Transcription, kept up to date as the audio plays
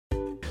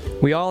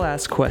We all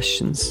ask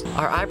questions.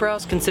 Are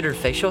eyebrows considered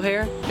facial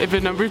hair? If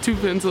a number 2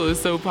 pencil is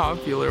so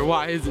popular,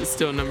 why is it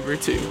still number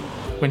 2?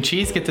 When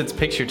cheese gets its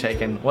picture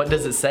taken, what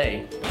does it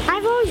say?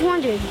 I've always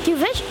wondered, do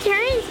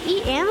vegetarians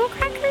eat animal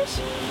crackers?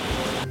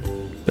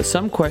 But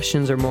some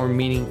questions are more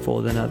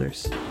meaningful than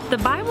others. The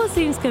Bible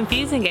seems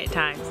confusing at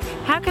times.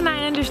 How can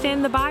I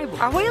understand the Bible?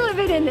 Are we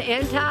living in the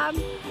end time?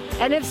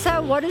 And if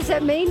so, what does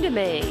that mean to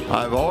me?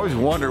 I've always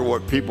wondered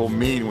what people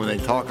mean when they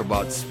talk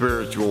about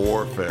spiritual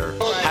warfare.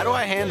 How do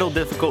I handle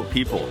difficult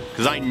people?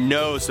 Because I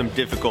know some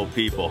difficult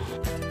people.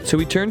 So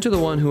we turn to the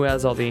one who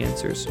has all the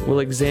answers. We'll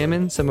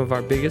examine some of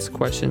our biggest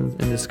questions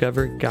and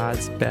discover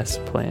God's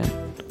best plan.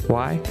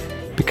 Why?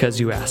 Because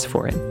you asked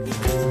for it.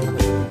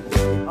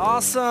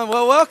 Awesome.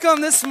 Well,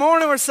 welcome this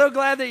morning. We're so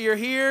glad that you're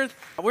here.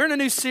 We're in a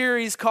new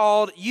series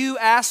called You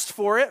Asked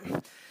For It.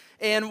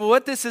 And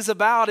what this is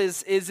about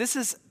is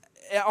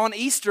on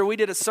Easter, we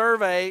did a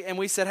survey and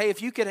we said, hey,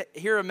 if you could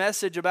hear a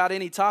message about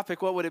any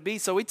topic, what would it be?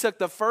 So we took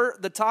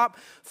the top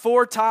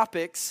 4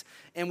 topics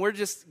and we're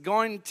just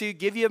going to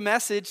give you a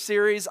message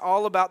series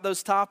all about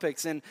those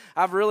topics. And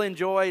I've really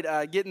enjoyed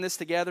getting this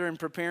together and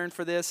preparing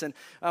for this. And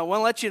I want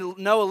to let you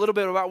know a little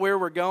bit about where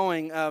we're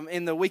going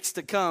in the weeks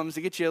to come to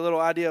get you a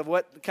little idea of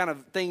what kind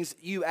of things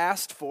you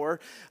asked for.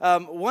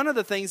 One of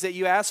the things that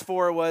you asked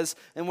for was,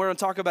 and we're going to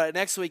talk about it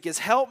next week, is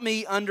help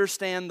me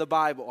understand the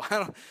Bible.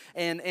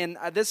 and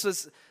this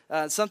was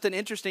something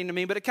interesting to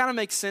me, but it kind of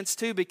makes sense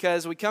too,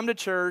 because we come to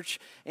church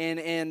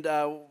and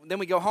then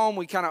we go home,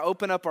 we kind of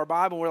open up our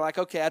Bible and we're like,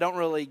 okay, I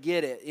don't really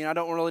get it. I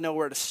don't really know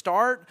where to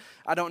start.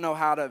 I don't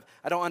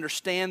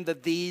understand the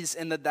these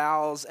and the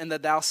thous and the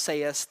thou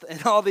sayest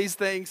and all these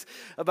things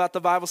about the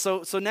Bible.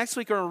 So next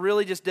week we're going to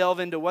really just delve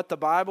into what the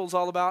Bible's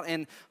all about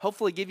and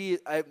hopefully give you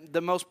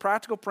the most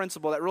practical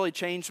principle that really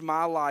changed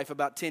my life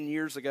about 10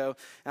 years ago.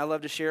 And I'd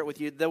love to share it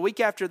with you. The week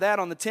after that,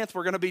 on the 10th,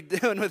 we're going to be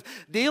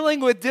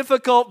dealing with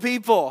difficult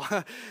people.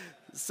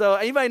 So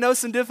anybody know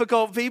some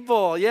difficult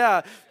people?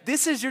 Yeah,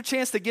 this is your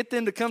chance to get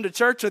them to come to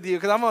church with you,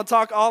 because I'm going to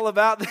talk all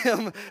about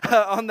them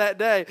on that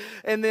day.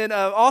 And then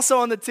also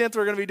on the 10th,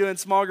 we're going to be doing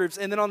small groups.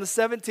 And then on the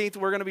 17th,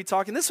 we're going to be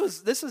talking. This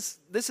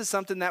is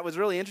something that was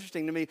really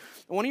interesting to me.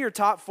 One of your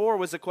top 4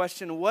 was the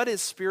question, what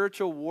is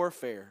spiritual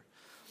warfare?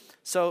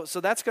 So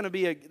that's going to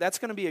be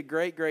a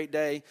great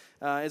day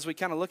as we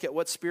kind of look at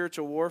what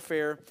spiritual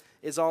warfare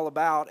is all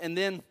about. And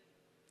then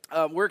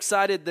we're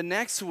excited. The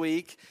next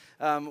week,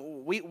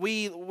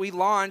 we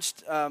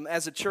launched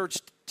as a church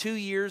 2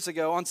 years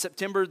ago on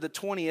September the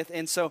 20th,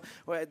 and so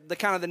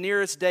the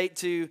nearest date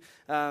to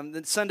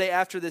the Sunday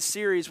after this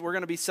series, we're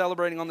going to be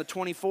celebrating on the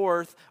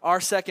 24th our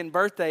 2nd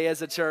birthday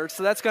as a church.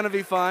 So that's going to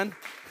be fun.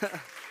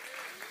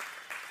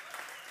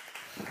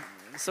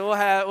 So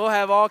we'll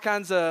have all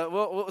kinds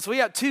of, so we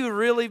have 2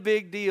 really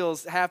big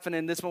deals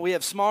happening this month. We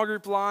have small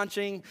group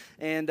launching,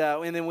 and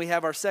then we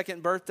have our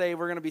 2nd birthday.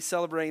 We're going to be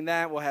celebrating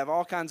that. We'll have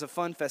all kinds of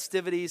fun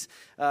festivities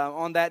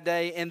on that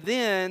day. And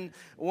then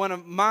one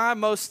of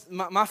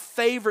my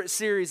favorite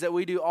series that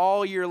we do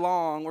all year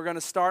long, we're going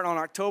to start on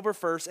October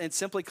 1st and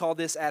simply call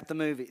this At the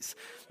Movies.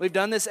 We've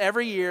done this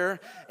every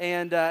year,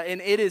 and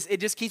it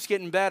just keeps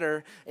getting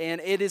better. And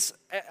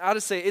I'll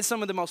just say, it's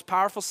some of the most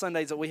powerful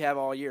Sundays that we have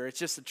all year. It's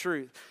just the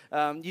truth.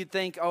 You'd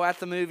think, at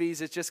the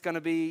movies, it's just going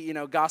to be,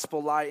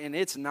 gospel light, and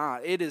it's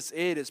not. It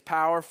is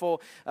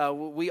powerful.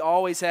 We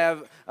always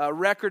have a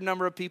record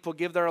number of people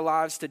give their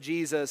lives to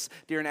Jesus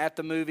during At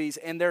the Movies,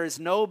 and there is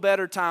no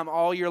better time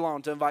all year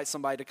long to invite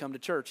somebody to come to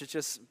church. It's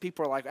just,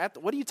 people are like,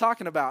 what are you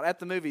talking about? At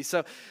the Movies.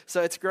 So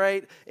it's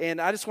great,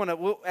 and I just want to,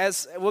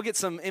 we'll get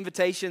some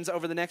invitations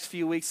over the next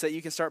few weeks that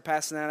you can start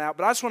passing that out,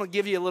 but I just want to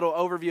give you a little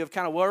overview of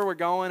kind of where we're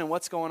going and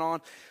what's going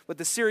on with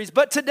the series.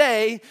 But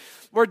today,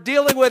 we're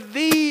dealing with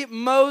the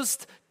most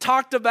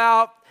talked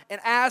about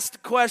and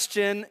asked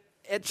question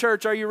at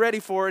church. Are you ready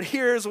for it?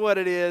 Here's what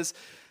it is.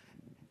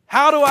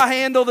 How do I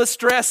handle the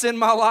stress in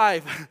my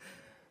life?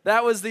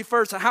 That was the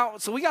first.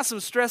 So we got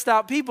some stressed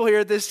out people here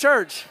at this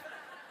church.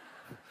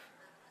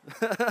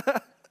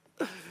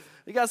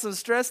 We got some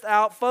stressed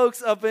out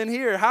folks up in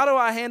here. How do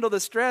I handle the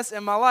stress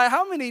in my life?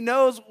 How many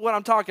knows what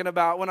I'm talking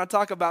about when I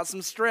talk about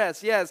some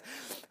stress? Yes.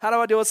 How do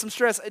I deal with some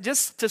stress?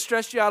 Just to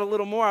stress you out a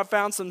little more, I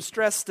found some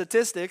stress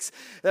statistics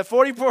that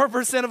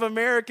 44% of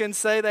Americans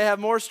say they have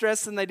more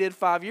stress than they did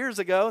 5 years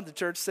ago. The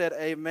church said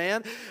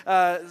amen.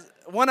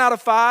 1 out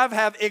of 5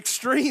 have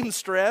extreme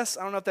stress.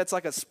 I don't know if that's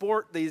like a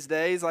sport these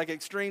days, like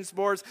extreme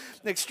sports.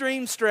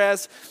 Extreme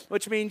stress,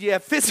 which means you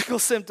have physical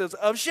symptoms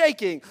of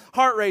shaking,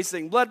 heart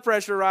racing, blood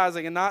pressure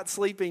rising, and not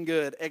sleeping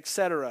good,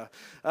 etc.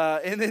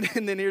 And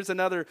then here's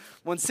another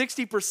one.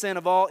 60%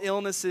 of all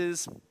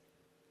illnesses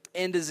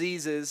and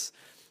diseases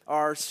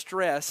are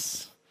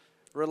stress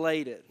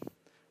related.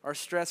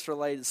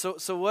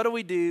 So what do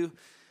we do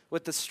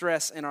with the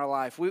stress in our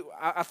life?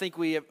 I think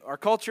our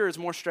culture is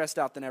more stressed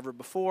out than ever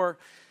before.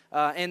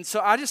 And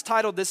so I just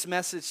titled this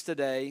message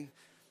today,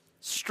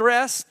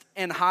 Stressed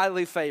and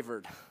Highly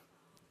Favored.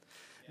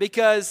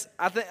 Because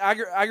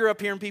I grew up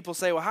hearing people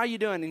say, well, how are you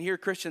doing? And hear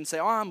Christians say,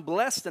 I'm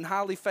blessed and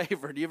highly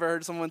favored. You ever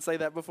heard someone say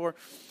that before?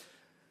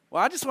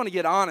 Well, I just want to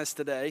get honest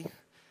today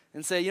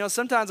and say,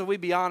 sometimes if we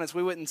be honest,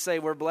 we wouldn't say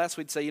we're blessed.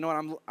 We'd say,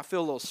 I feel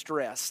a little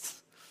stressed.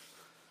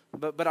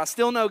 But I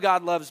still know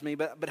God loves me,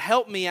 but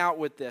help me out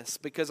with this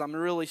because I'm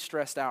really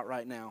stressed out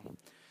right now.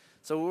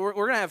 So we're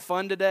going to have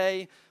fun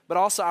today, but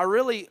also I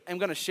really am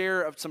going to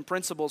share some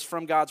principles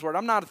from God's Word.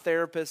 I'm not a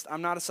therapist.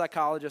 I'm not a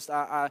psychologist.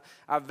 I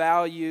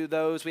value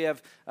those. We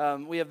have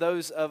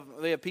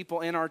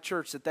people in our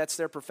church that's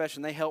their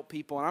profession. They help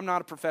people, and I'm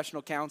not a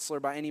professional counselor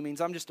by any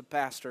means. I'm just a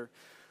pastor.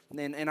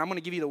 And I'm going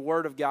to give you the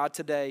Word of God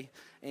today,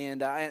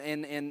 and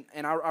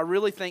I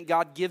really think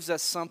God gives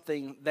us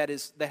something that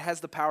has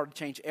the power to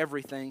change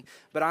everything.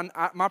 But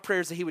my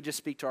prayer is that He would just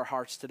speak to our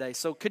hearts today.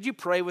 So could you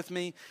pray with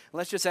me?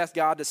 Let's just ask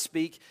God to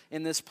speak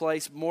in this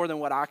place more than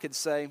what I could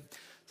say.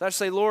 So I just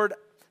say, Lord,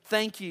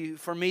 thank you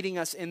for meeting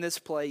us in this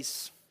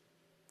place.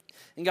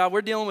 And God,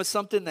 we're dealing with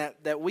something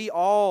that we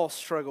all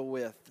struggle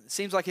with. It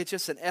seems like it's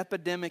just an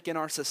epidemic in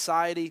our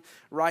society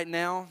right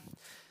now.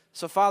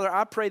 So Father,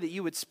 I pray that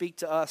you would speak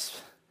to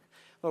us.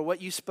 Lord,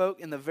 what you spoke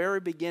in the very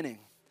beginning,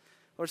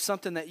 Lord,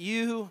 something that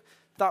you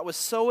thought was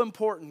so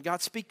important.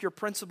 God, speak your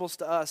principles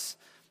to us.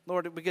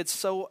 Lord, it gets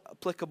so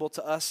applicable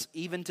to us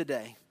even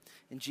today.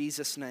 In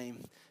Jesus'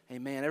 name,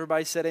 amen.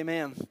 Everybody said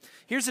amen.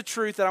 Here's the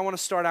truth that I want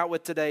to start out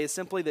with today is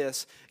simply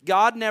this.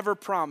 God never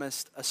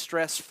promised a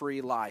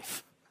stress-free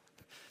life.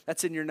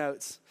 That's in your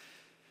notes.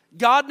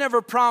 God never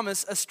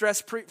promised a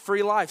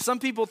stress-free life. Some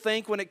people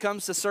think when it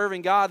comes to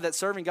serving God that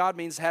serving God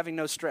means having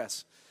no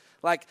stress.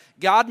 Like,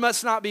 God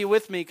must not be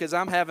with me because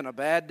I'm having a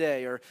bad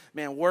day, or,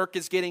 man, work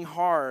is getting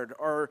hard,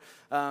 or,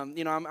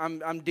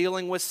 I'm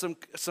dealing with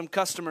some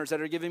customers that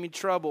are giving me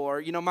trouble,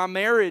 or, my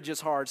marriage is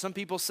hard. Some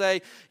people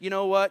say, you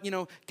know what,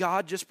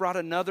 God just brought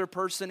another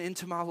person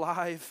into my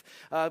life,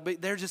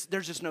 but there's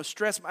just no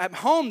stress. At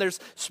home, there's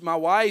my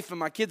wife and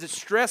my kids are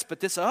stressed, but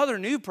this other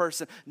new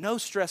person, no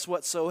stress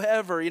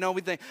whatsoever.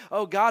 We think,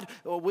 oh, God,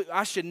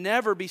 I should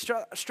never be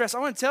stressed. I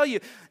want to tell you,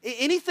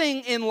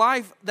 anything in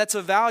life that's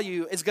of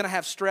value is going to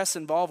have stress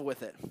involved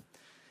with it.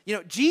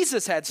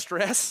 Jesus had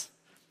stress.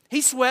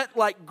 He sweat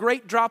like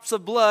great drops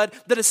of blood.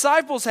 The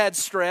disciples had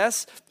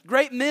stress.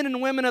 Great men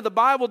and women of the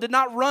Bible did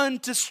not run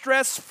to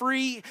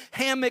stress-free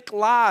hammock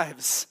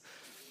lives.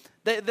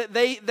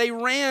 They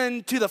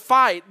ran to the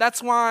fight.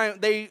 That's why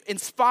they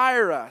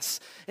inspire us.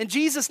 And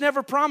Jesus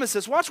never promised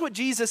us. Watch what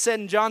Jesus said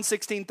in John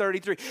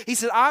 16:33. He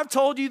said, I've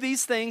told you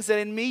these things that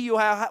in me you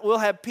will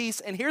have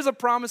peace. And here's a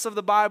promise of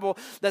the Bible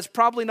that's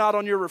probably not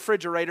on your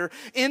refrigerator.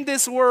 In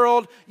this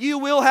world, you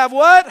will have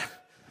what?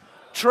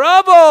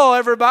 Trouble,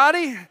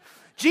 everybody.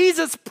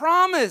 Jesus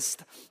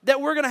promised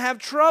that we're going to have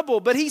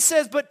trouble. But he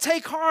says, but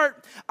take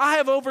heart, I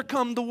have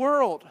overcome the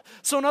world.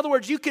 So in other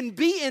words, you can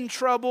be in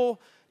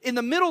trouble, in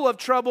the middle of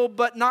trouble,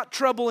 but not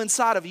trouble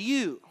inside of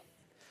you.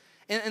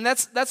 And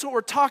that's what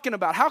we're talking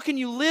about. How can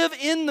you live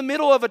in the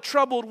middle of a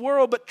troubled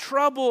world, but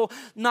trouble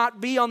not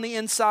be on the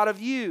inside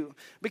of you?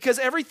 Because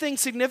everything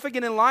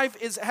significant in life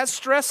has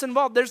stress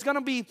involved. There's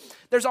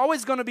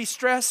always going to be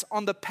stress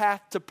on the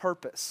path to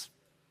purpose.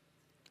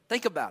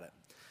 Think about it.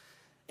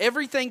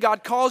 Everything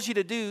God calls you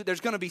to do, there's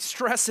going to be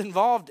stress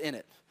involved in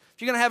it.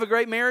 If you're going to have a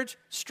great marriage,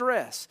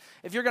 stress.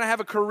 If you're going to have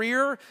a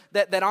career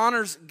that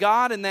honors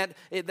God and that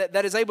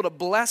is able to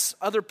bless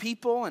other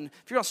people, and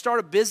if you're going to start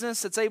a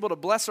business that's able to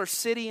bless our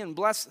city and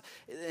bless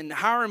and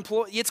hire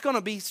employees, it's going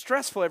to be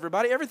stressful,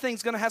 everybody.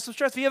 Everything's going to have some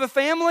stress. If you have a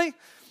family,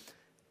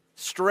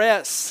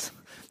 stress.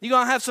 You're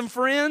going to have some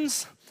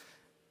friends,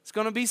 it's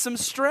going to be some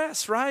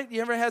stress, right?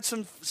 You ever had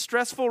some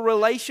stressful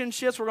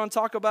relationships? We're going to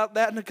talk about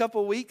that in a couple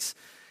of weeks.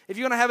 If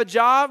you're going to have a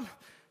job,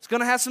 it's going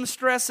to have some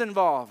stress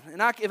involved.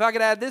 And if I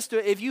could add this to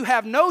it, if you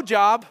have no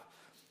job,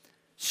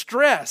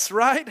 stress,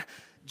 right?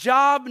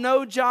 Job,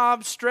 no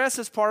job, stress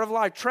is part of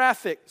life.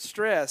 Traffic,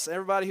 stress.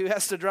 Everybody who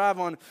has to drive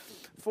on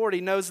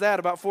 40 knows that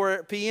about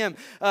 4 p.m.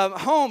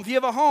 Home, if you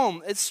have a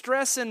home, it's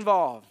stress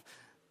involved.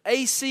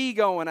 AC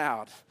going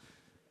out.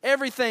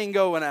 Everything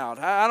going out.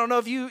 I don't know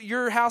if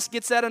your house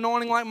gets that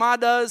anointing like mine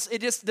does.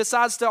 It just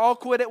decides to all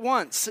quit at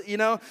once,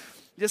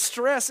 Just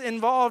stress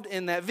involved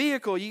in that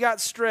vehicle. You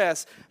got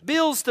stress.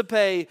 Bills to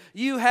pay.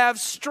 You have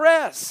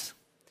stress.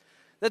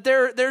 That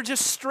they're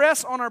just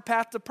stress on our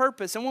path to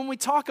purpose. And when we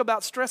talk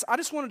about stress, I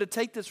just wanted to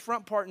take this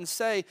front part and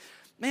say,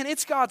 man,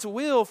 it's God's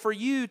will for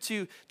you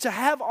to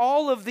have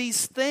all of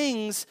these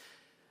things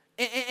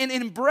and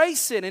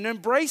embrace it, and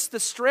embrace the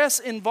stress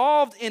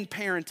involved in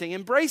parenting.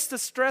 Embrace the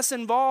stress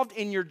involved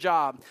in your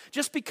job.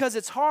 Just because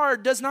it's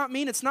hard does not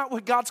mean it's not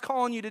what God's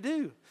calling you to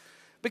do.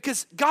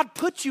 Because God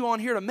put you on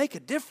here to make a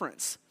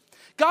difference.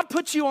 God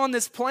put you on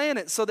this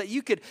planet so that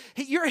you could,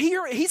 you're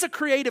here, He's a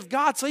creative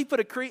God, so He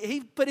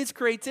put His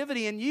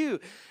creativity in you.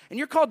 And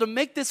you're called to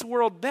make this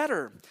world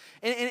better.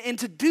 And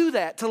to do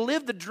that, to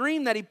live the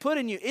dream that He put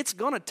in you, it's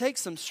going to take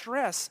some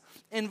stress.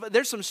 And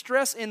there's some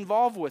stress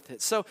involved with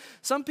it. So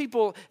some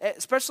people,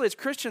 especially as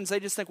Christians, they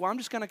just think, well, I'm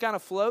just going to kind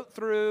of float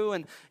through.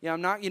 And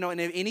I'm not, and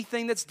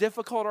anything that's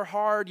difficult or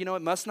hard,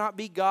 it must not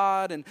be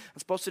God. And I'm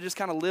supposed to just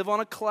kind of live on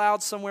a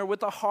cloud somewhere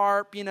with a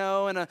harp,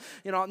 no.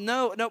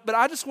 But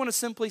I just want to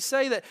simply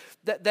say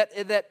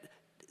that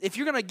if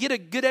you're going to get a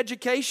good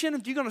education,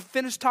 if you're going to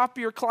finish top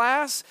of your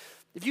class,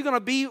 If you're going to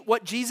be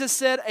what Jesus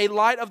said, a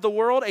light of the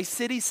world, a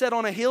city set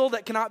on a hill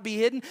that cannot be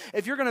hidden,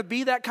 if you're going to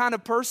be that kind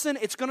of person,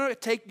 it's going to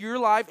take your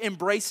life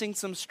embracing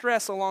some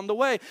stress along the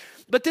way.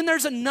 But then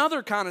there's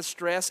another kind of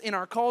stress in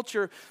our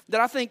culture that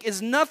I think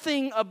is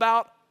nothing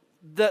about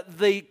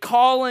the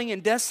calling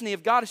and destiny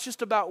of God. It's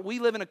just about we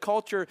live in a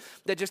culture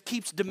that just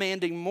keeps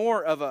demanding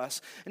more of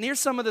us. And here's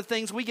some of the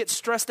things we get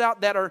stressed out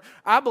that are,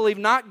 I believe,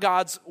 not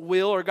God's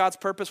will or God's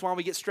purpose why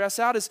we get stressed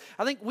out is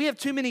I think we have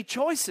too many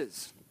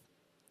choices.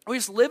 We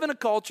just live in a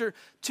culture,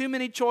 too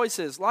many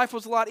choices. Life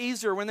was a lot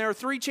easier when there were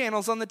 3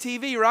 channels on the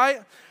TV,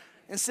 right?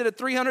 Instead of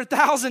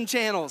 300,000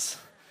 channels.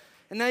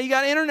 And now you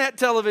got internet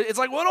television. It's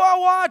like, what do I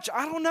watch?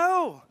 I don't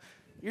know.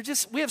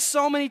 We have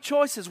so many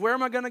choices. Where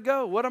am I going to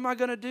go? What am I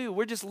going to do?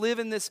 We're just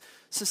living this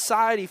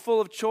society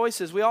full of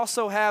choices. We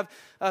also have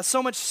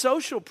so much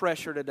social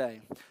pressure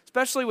today,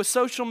 especially with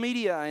social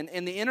media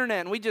and the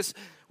internet. And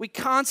we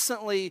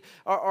constantly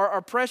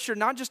are pressured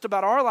not just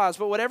about our lives,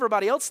 but what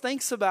everybody else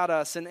thinks about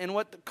us and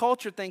what the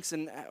culture thinks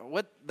and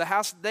what the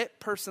house that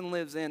person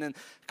lives in and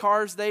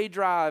cars they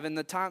drive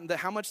and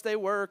how much they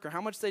work or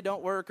how much they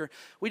don't work. Or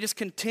we just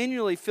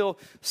continually feel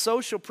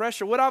social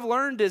pressure. What I've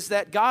learned is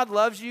that God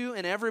loves you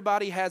and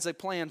everybody has a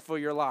plan for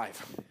your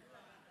life.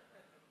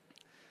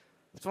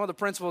 It's one of the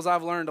principles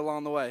I've learned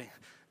along the way.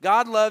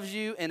 God loves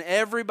you and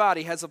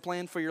everybody has a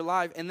plan for your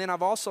life. And then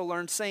I've also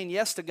learned saying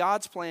yes to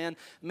God's plan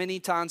many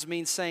times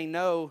means saying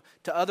no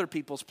to other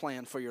people's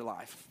plan for your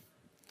life.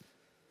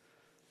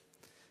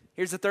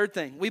 Here's the third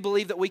thing. We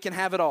believe that we can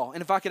have it all.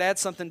 And if I could add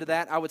something to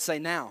that, I would say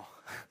now.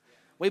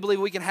 We believe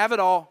we can have it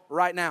all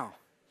right now.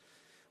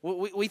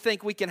 We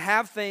think we can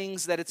have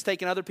things that it's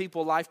taken other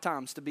people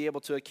lifetimes to be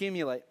able to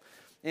accumulate.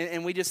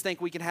 And we just think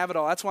we can have it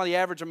all. That's why the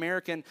average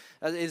American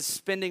is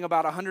spending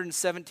about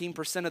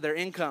 117% of their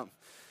income.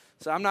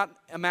 So I'm not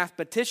a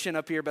mathematician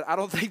up here, but I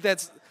don't think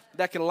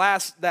that can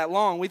last that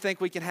long. We think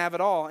we can have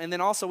it all. And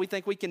then also we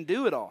think we can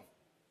do it all.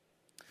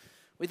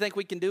 We think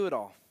we can do it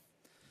all.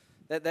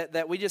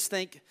 That we just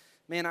think,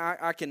 man,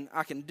 I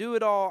can do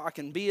it all, I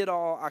can be it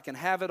all, I can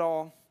have it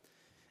all.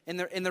 And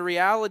the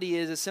reality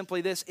is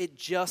simply this, it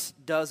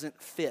just doesn't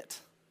fit.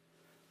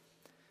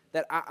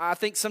 That I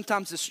think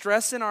sometimes the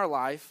stress in our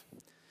life,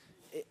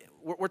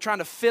 we're trying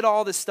to fit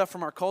all this stuff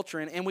from our culture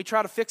in, and we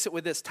try to fix it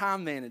with this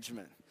time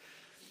management.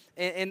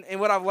 And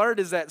what I've learned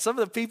is that some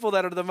of the people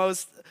that are the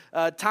most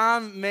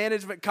time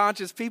management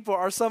conscious people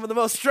are some of the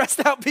most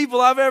stressed out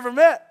people I've ever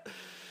met.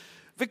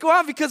 But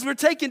why? Because we're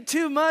taking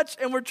too much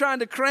and we're trying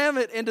to cram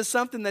it into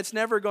something that's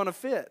never going to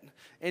fit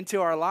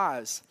into our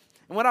lives.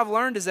 And what I've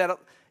learned is that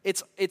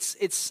it's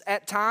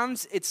at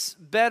times it's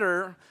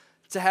better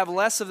to have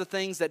less of the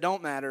things that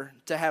don't matter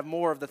to have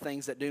more of the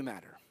things that do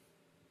matter.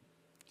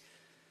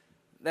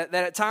 That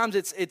at times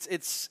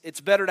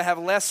it's better to have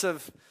less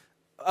of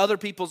other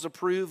people's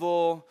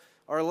approval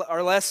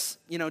or less,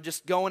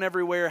 just going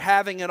everywhere,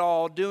 having it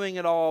all, doing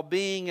it all,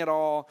 being it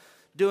all,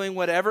 doing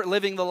whatever,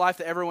 living the life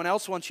that everyone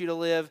else wants you to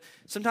live.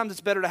 Sometimes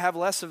it's better to have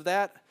less of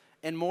that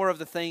and more of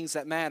the things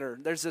that matter.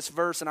 There's this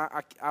verse, and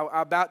I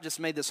about just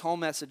made this whole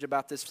message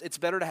about this. It's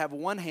better to have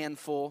one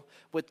handful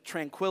with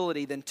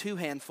tranquility than 2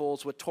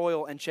 handfuls with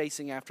toil and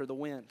chasing after the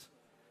wind.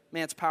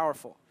 Man, it's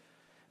powerful.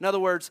 In other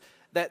words,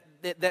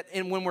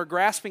 and when we're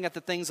grasping at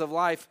the things of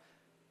life,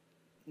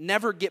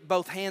 never get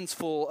both hands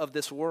full of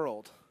this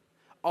world.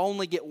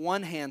 Only get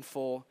one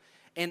handful.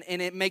 And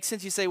it makes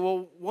sense. You say,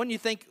 well, wouldn't you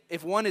think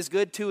if 1 is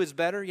good, 2 is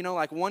better?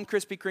 Like 1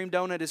 Krispy Kreme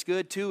donut is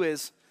good, 2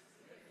 is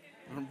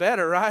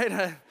better,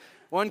 right?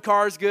 1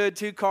 car is good,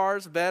 2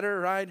 cars better,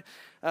 right?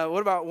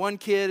 What about 1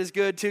 kid is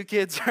good, 2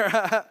 kids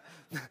are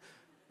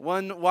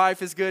 1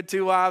 wife is good,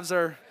 2 wives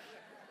are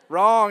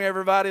wrong,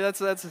 everybody.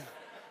 That's.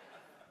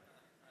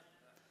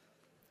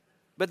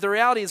 But the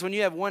reality is when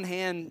you have one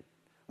hand,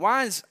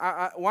 why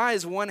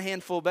is 1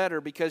 handful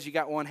better? Because you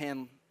got 1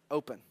 hand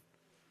open.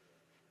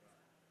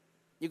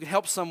 You can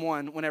help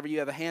someone whenever you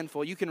have a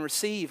handful. You can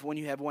receive when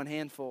you have 1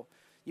 handful.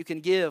 You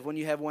can give when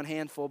you have 1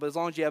 handful. But as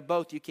long as you have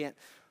both, you can't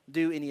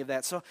do any of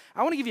that. So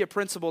I want to give you a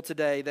principle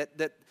today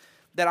that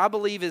I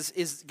believe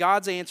is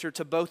God's answer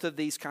to both of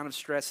these kind of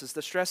stresses.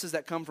 The stresses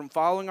that come from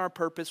following our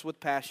purpose with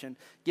passion,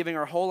 giving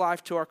our whole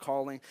life to our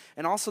calling,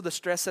 and also the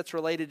stress that's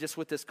related just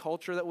with this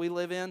culture that we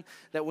live in,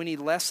 that we need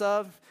less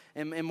of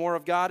and more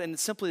of God. And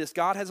it's simply this: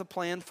 God has a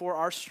plan for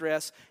our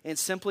stress, and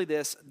it's simply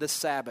this: the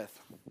Sabbath.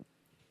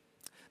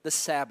 The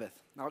Sabbath.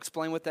 I'll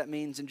explain what that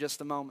means in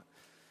just a moment.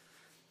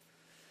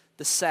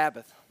 The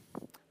Sabbath.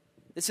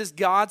 This is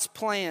God's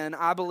plan,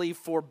 I believe,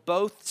 for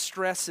both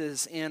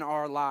stresses in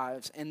our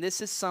lives. And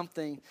this is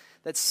something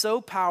that's so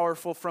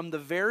powerful from the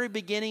very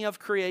beginning of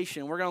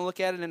creation. We're going to look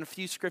at it in a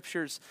few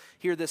scriptures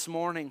here this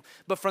morning.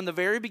 But from the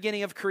very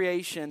beginning of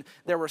creation,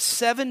 there were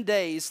 7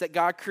 days that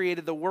God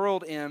created the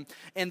world in.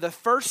 And the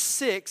first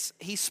 6,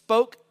 He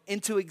spoke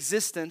into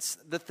existence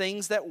the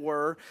things that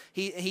were.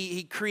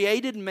 He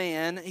created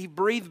man. He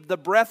breathed the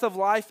breath of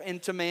life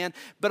into man.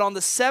 But on the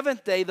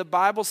 7th day, the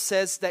Bible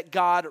says that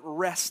God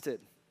rested.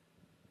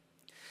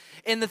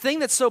 And the thing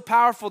that's so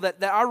powerful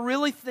that I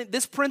really think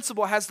this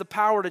principle has the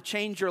power to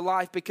change your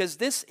life, because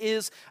this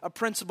is a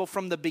principle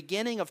from the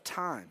beginning of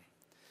time.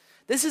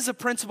 This is a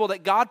principle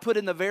that God put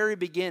in the very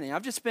beginning.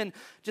 I've just been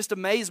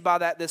amazed by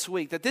that this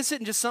week, that this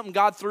isn't just something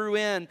God threw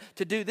in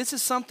to do. This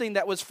is something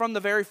that was from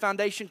the very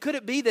foundation. Could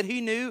it be that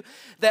he knew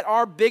that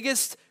our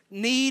biggest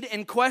need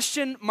and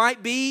question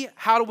might be,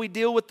 how do we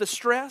deal with the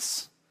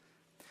stress?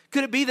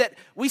 Could it be that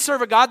we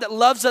serve a God that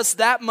loves us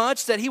that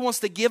much that he wants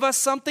to give us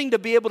something to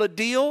be able to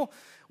deal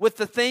with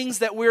the things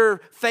that we're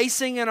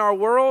facing in our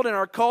world and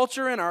our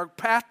culture and our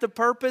path to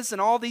purpose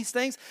and all these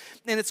things?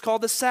 And it's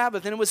called the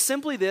Sabbath. And it was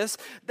simply this,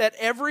 that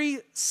every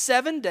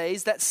 7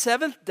 days, that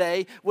seventh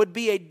day would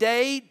be a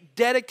day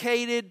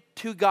dedicated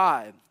to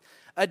God.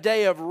 A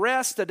day of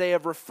rest, a day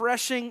of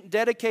refreshing,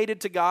 dedicated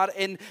to God.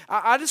 And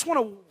I just want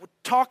to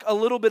talk a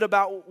little bit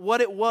about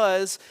what it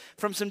was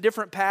from some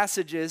different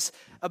passages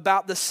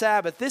about the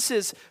Sabbath. This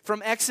is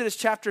from Exodus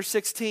chapter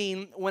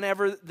 16,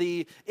 whenever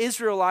the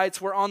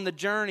Israelites were on the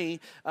journey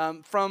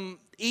from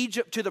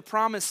Egypt to the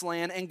Promised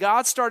Land, and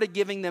God started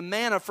giving them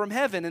manna from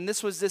heaven. And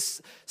this was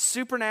this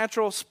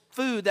supernatural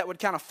food that would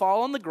kind of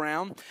fall on the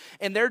ground,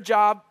 and their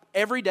job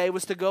every day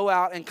was to go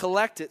out and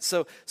collect it.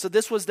 So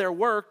this was their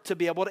work to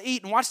be able to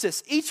eat. And watch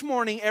this. Each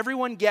morning,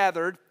 everyone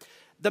gathered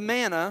the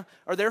manna,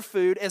 or their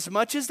food, as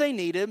much as they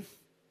needed.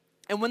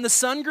 And when the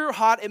sun grew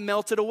hot, it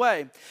melted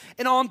away.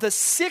 And on the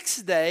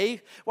sixth day,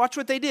 watch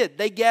what they did.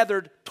 They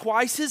gathered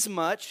twice as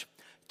much,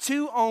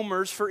 2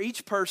 omers for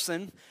each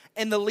person,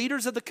 and the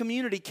leaders of the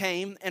community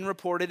came and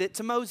reported it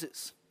to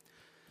Moses.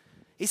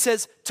 He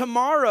says,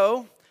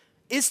 tomorrow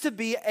is to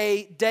be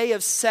a day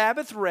of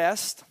Sabbath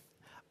rest,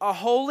 a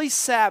holy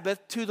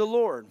Sabbath to the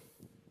Lord.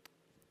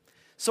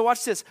 So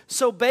watch this.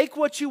 So bake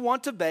what you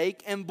want to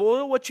bake and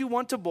boil what you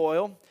want to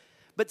boil,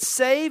 but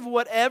save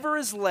whatever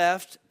is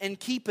left and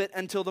keep it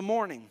until the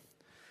morning.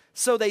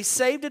 So they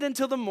saved it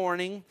until the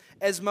morning,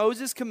 as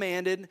Moses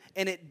commanded,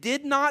 and it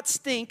did not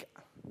stink,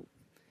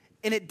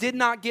 and it did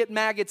not get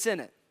maggots in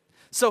it.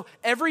 So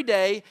every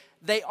day,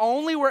 they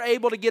only were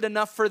able to get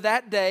enough for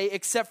that day,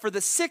 except for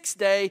the sixth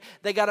day,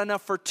 they got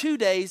enough for 2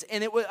 days,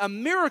 and a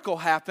miracle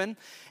happened.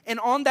 And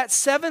on that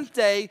seventh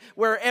day,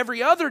 where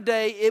every other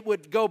day it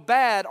would go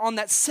bad, on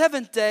that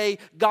seventh day,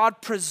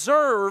 God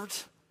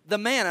preserved the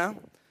manna,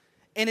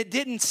 and it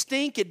didn't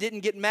stink, it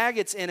didn't get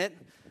maggots in it.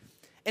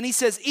 And he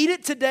says, eat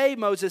it today,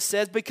 Moses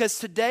says, because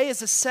today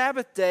is a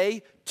Sabbath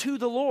day to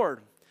the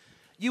Lord.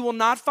 You will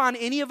not find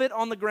any of it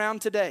on the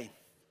ground today.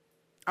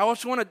 I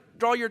also want to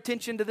draw your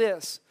attention to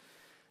this,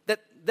 that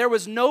there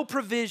was no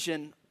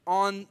provision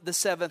on the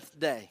seventh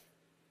day.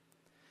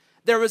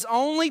 There was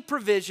only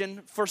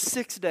provision for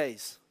 6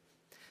 days.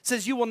 It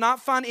says you will not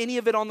find any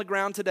of it on the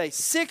ground today.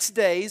 6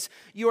 days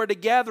you are to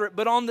gather it,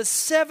 but on the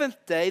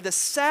seventh day, the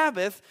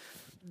Sabbath,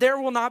 there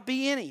will not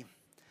be any.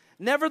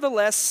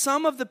 Nevertheless,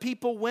 some of the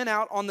people went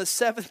out on the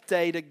seventh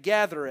day to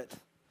gather it.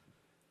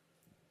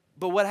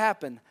 But what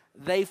happened?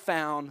 They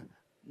found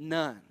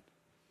none.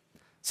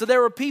 So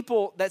there were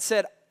people that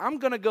said, I'm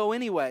going to go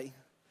anyway.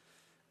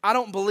 I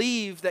don't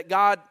believe that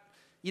God,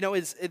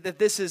 that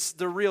this is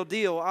the real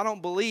deal. I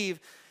don't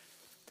believe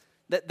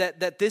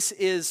that this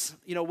is,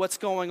 what's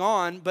going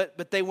on.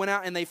 But they went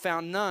out and they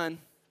found none.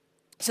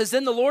 It says,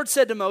 then the Lord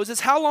said to Moses,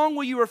 how long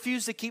will you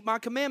refuse to keep my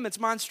commandments,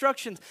 my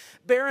instructions?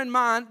 Bear in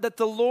mind that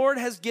the Lord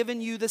has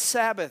given you the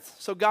Sabbath.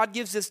 So God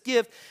gives this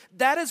gift.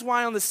 That is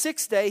why on the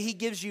sixth day he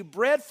gives you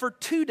bread for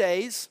 2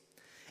 days.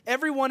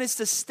 Everyone is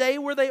to stay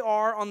where they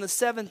are on the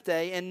seventh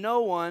day, and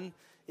no one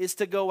is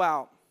to go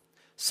out.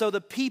 So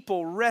the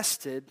people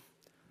rested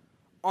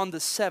on the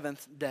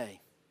seventh day.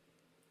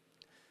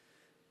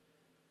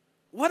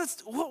 What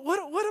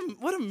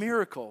a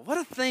miracle. What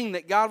a thing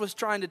that God was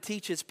trying to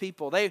teach his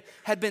people. They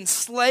had been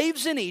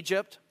slaves in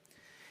Egypt,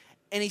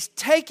 and he's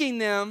taking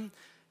them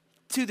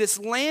to this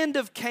land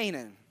of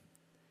Canaan.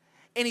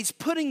 And he's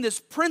putting this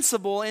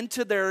principle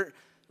into their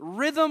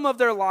rhythm of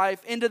their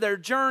life, into their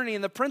journey.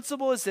 And the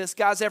principle is this,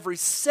 guys: every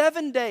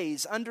 7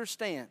 days,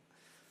 understand,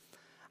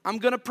 I'm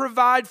going to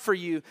provide for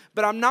you,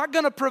 but I'm not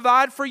going to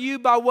provide for you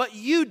by what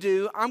you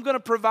do. I'm going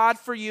to provide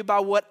for you by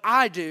what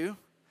I do.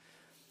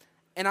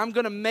 And I'm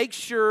going to make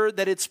sure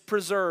that it's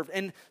preserved.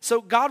 And so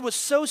God was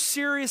so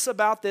serious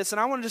about this, and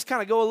I want to just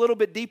kind of go a little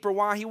bit deeper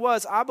why he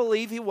was. I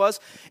believe he was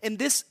in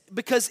this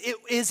because it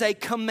is a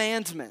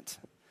commandment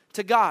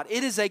to God.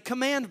 It is a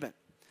commandment.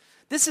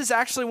 This is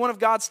actually one of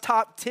God's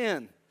top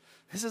 10.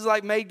 This is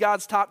like made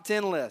God's top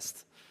 10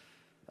 list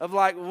of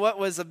like what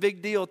was a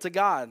big deal to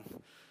God.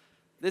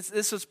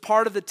 This was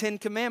part of the 10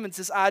 Commandments,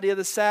 this idea of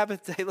the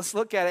Sabbath day. Let's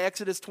look at it.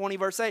 Exodus 20,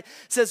 verse 8. It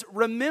says,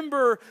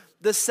 remember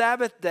the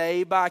Sabbath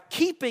day by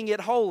keeping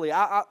it holy.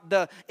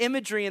 The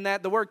imagery in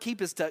that, the word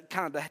keep is to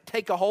kind of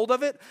take a hold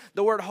of it.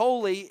 The word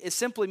holy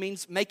simply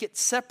means make it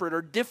separate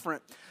or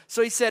different.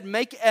 So he said,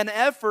 make an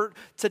effort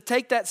to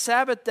take that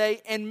Sabbath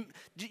day, and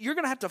you're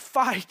going to have to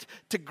fight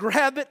to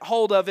grab it,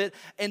 hold of it,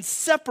 and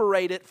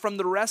separate it from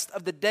the rest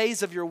of the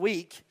days of your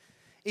week.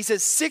 He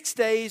says, 6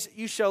 days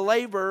you shall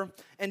labor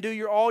and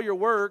do all your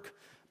work,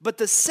 but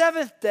the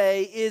seventh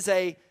day is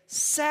a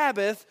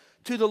Sabbath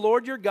to the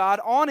Lord your God.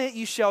 On it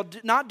you shall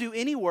not do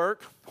any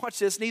work. Watch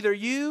this. Neither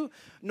you,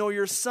 nor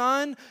your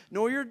son,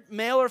 nor your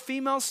male or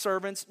female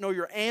servants, nor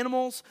your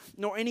animals,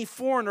 nor any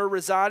foreigner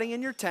residing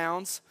in your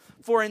towns.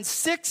 For in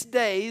 6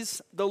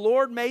 days the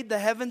Lord made the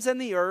heavens and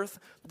the earth,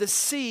 the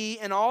sea,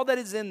 and all that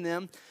is in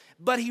them.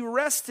 But he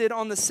rested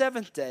on the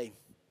seventh day.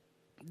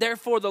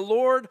 Therefore the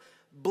Lord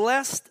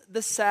blessed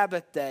the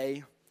Sabbath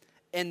day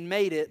and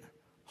made it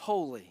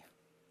holy.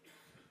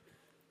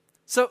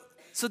 So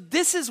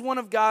this is one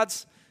of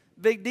God's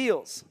big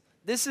deals.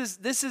 This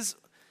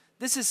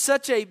is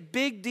such a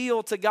big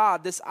deal to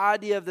God, this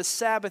idea of the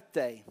Sabbath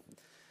day.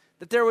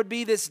 That there would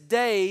be this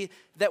day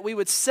that we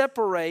would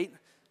separate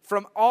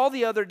from all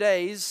the other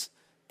days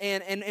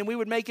and we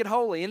would make it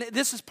holy. And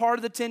this is part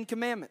of the Ten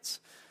Commandments.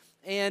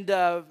 And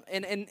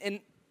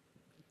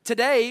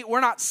today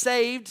we're not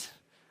saved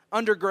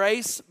under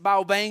grace by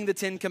obeying the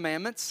Ten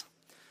Commandments.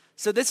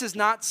 So this is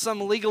not some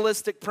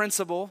legalistic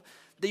principle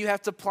that you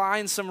have to apply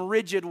in some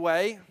rigid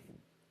way.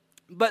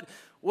 But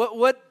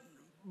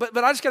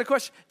I just got a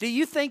question. Do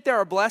you think there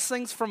are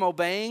blessings from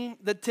obeying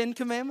the Ten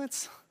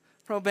Commandments?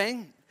 From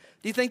obeying?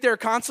 Do you think there are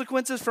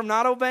consequences from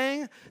not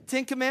obeying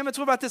Ten Commandments?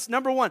 What about this?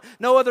 Number 1,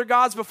 no other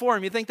gods before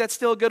him. You think that's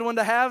still a good one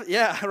to have?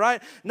 Yeah,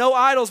 right? No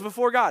idols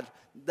before God.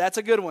 That's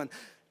a good one.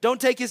 Don't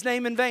take his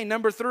name in vain.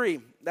 Number 3,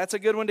 that's a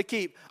good one to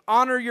keep.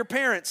 Honor your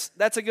parents.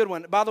 That's a good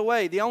one. By the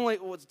way, the only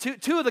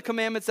two of the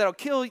commandments that'll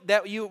kill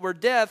that you were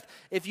death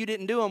if you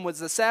didn't do them was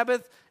the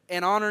Sabbath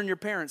and honoring your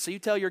parents. So you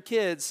tell your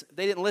kids,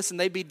 they didn't listen,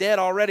 they'd be dead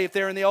already if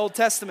they're in the Old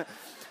Testament.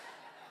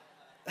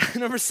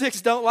 Number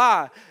 6, don't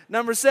lie.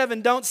 Number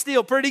 7, don't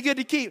steal. Pretty good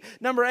to keep.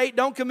 Number 8,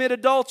 don't commit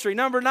adultery.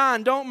 Number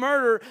 9, don't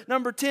murder.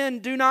 Number 10,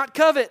 do not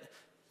covet.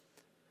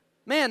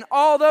 Man,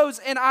 all those,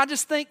 and I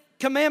just think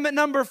commandment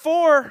number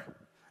 4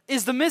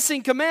 is the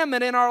missing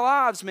commandment in our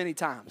lives many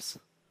times.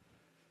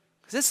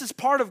 This is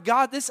part of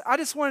God. I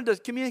just wanted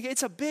to communicate.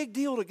 It's a big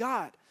deal to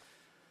God.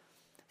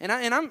 And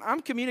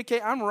I'm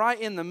communicating. I'm right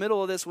in the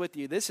middle of this with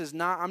you.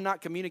 I'm not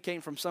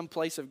communicating from some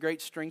place of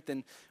great strength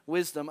and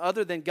wisdom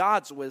other than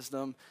God's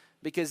wisdom,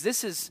 because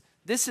this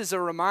is a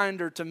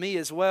reminder to me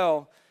as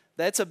well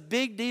that it's a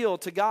big deal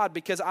to God,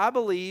 because I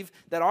believe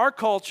that our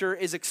culture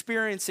is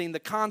experiencing the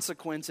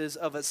consequences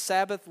of a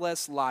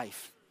Sabbath-less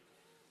life.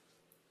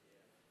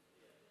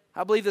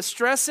 I believe the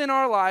stress in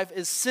our life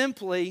is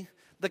simply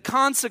the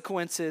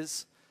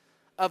consequences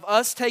of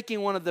us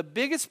taking one of the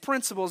biggest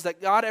principles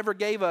that God ever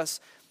gave us,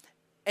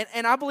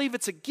 and I believe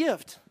it's a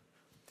gift.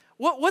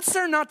 What's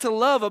there not to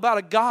love about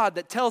a God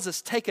that tells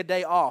us take a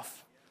day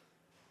off?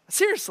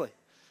 Seriously.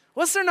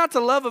 What's there not to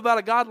love about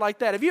a God like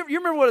that? You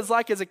remember what it was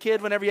like as a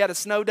kid whenever you had a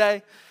snow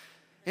day?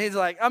 And he's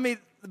like,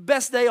 the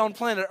best day on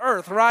planet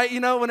Earth, right? You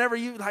know, whenever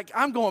you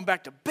I'm going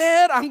back to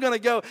bed, I'm going to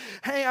go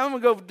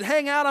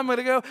hang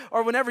out,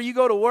 or whenever you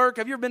go to work,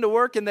 have you ever been to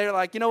work and they're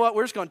like, you know what,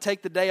 we're just going to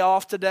take the day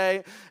off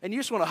today, and you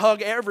just want to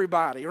hug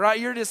everybody, right?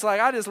 You're just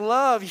like, I just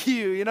love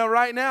you,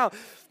 right now.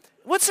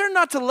 What's there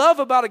not to love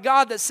about a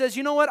God that says,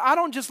 you know what, I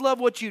don't just love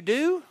what you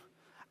do,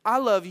 I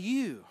love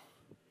you.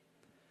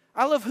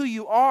 I love who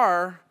you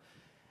are.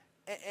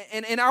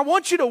 And I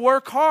want you to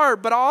work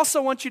hard, but I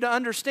also want you to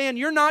understand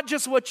you're not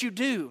just what you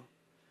do.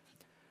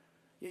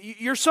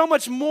 You're so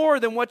much more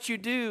than what you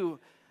do.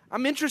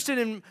 I'm interested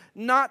in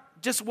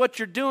not just what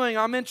you're doing,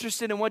 I'm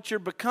interested in what you're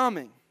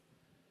becoming.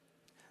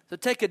 So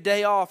take a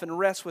day off and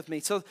rest with me.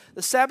 So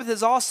the Sabbath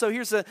is also,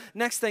 here's the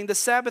next thing, the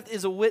Sabbath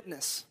is a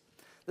witness.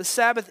 The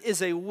Sabbath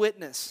is a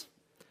witness.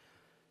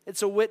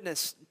 It's a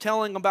witness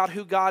telling about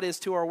who God is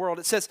to our world.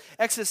 It says,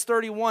 Exodus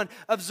 31,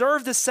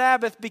 observe the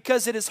Sabbath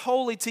because it is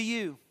holy to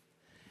you.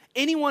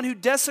 Anyone who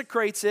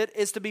desecrates it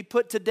is to be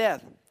put to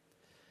death.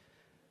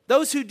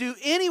 Those who do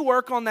any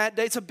work on that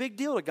day, it's a big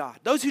deal to God.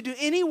 Those who do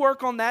any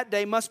work on that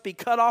day must be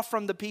cut off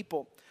from the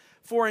people.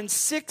 For in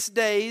 6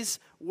 days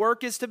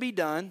work is to be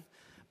done,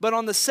 but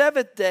on the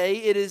seventh day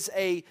it is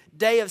a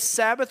day of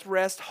Sabbath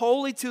rest,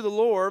 holy to the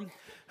Lord.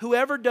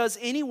 Whoever does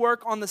any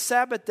work on the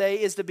Sabbath day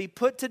is to be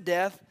put to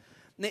death.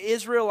 And the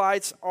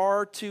Israelites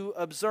are to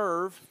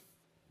observe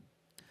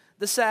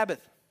the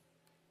Sabbath,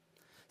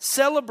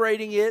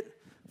 celebrating it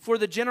for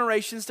the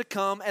generations to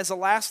come as a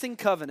lasting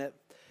covenant.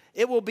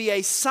 It will be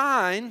a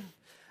sign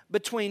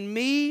between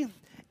me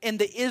and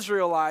the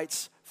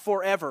Israelites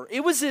forever.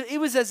 It was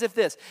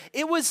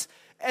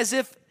as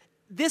if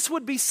this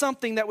would be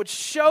something that would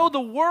show the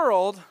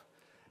world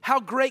how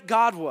great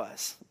God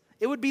was.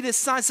 It would be this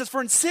sign. It says, for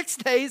in 6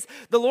 days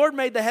the Lord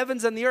made the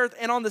heavens and the earth,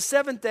 and on the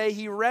seventh day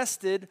he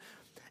rested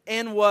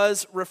and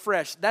was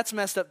refreshed. That's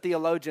messed up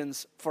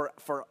theologians for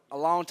a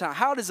long time.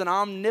 How does an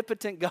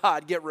omnipotent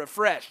God get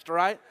refreshed,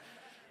 right?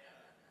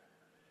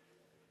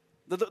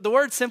 The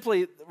word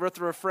simply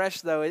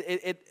refresh, though,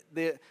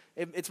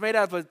 it's made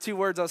out of 2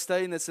 words. I was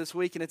studying this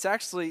week, and it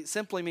actually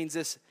simply means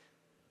this: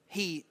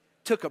 he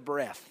took a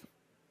breath.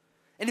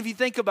 And if you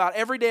think about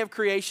every day of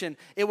creation,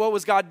 what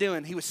was God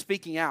doing? He was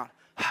speaking out.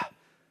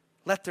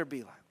 Let there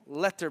be light.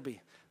 Let there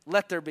be.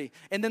 Let there be.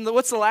 And then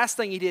what's the last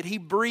thing he did? He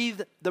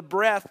breathed the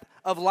breath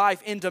of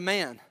life into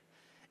man.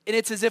 And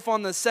it's as if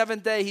on the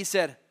seventh day he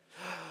said,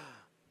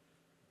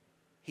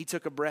 he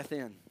took a breath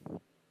in.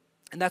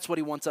 And that's what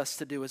he wants us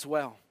to do as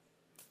well.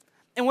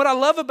 And what I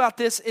love about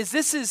this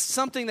is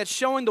something that's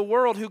showing the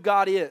world who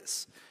God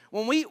is.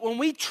 When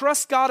we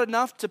trust God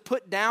enough to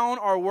put down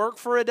our work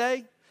for a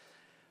day,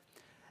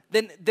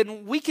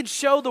 then we can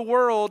show the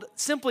world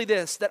simply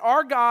this, that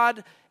our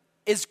God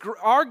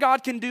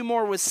can do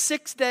more with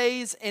 6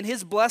 days and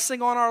his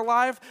blessing on our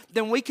life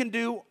than we can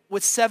do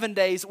with 7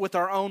 days with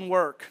our own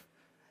work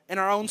and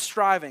our own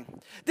striving.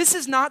 This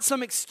is not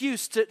some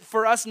excuse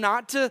for us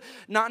not to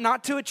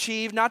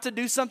achieve, not to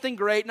do something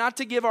great, not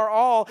to give our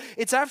all.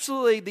 It's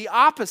absolutely the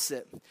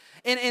opposite.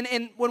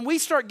 And when we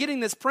start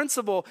getting this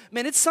principle,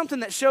 man, it's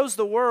something that shows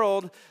the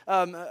world,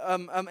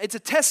 it's a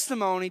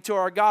testimony to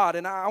our God.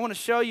 And I want to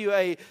show you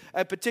a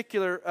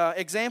particular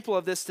example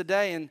of this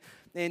today, and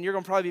you're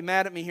going to probably be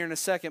mad at me here in a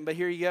second, but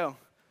here you go.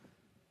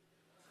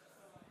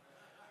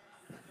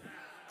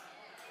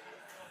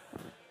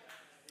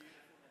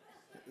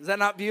 Is that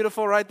not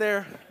beautiful right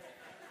there?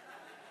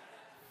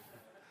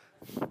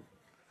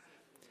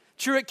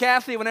 Truett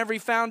Cathy, whenever he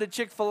founded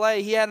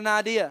Chick-fil-A, he had an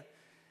idea.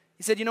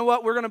 He said, "You know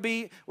what? We're going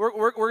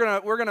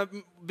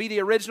to be the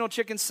original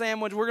chicken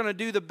sandwich. We're going to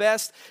do the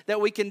best that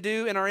we can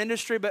do in our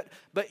industry. But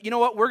you know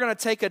what? We're going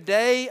to take a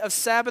day of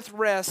Sabbath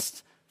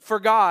rest for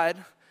God,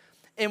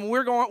 and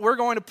we're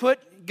going to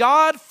put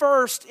God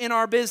first in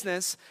our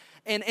business."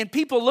 And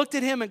people looked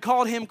at him and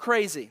called him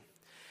crazy.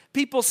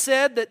 People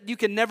said that you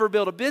can never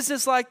build a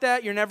business like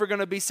that. You're never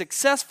going to be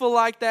successful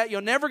like that. You're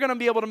never going to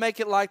be able to make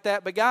it like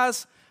that. But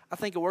guys, I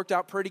think it worked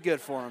out pretty good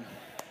for him.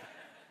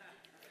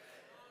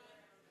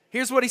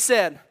 Here's what he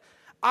said.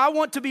 "I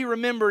want to be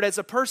remembered as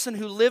a person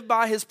who lived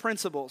by his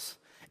principles,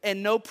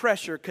 and no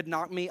pressure could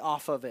knock me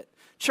off of it."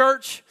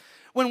 Church,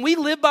 when we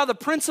live by the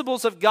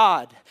principles of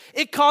God,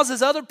 it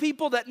causes other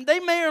people that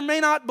they may or may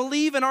not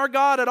believe in our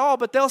God at all,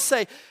 but they'll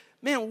say,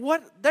 "Man,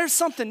 there's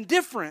something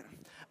different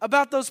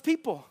about those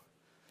people.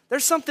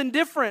 There's something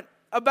different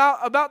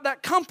about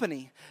that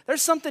company.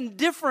 There's something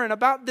different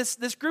about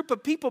this group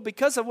of people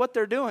because of what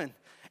they're doing."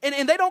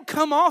 And they don't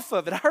come off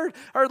of it. I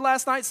heard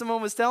last night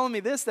someone was telling me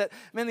this, that,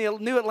 man, the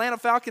new Atlanta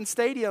Falcons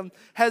Stadium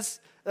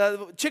has,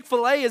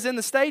 Chick-fil-A is in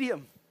the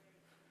stadium.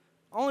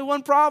 Only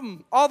one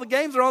problem. All the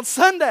games are on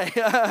Sunday.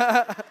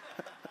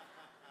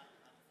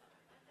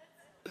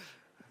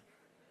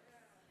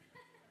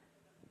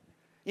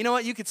 You know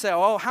what? You could say,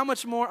 "Oh, how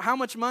much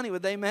money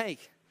would they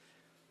make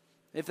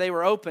if they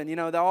were open?" You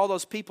know, all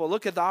those people,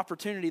 look at the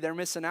opportunity they're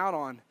missing out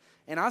on.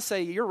 And I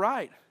say, you're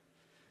right.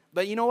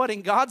 But you know what?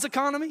 In God's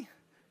economy,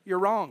 you're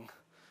wrong.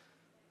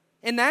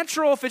 In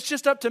natural, if it's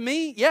just up to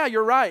me, yeah,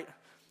 you're right.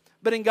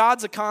 But in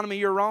God's economy,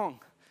 you're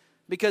wrong.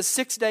 Because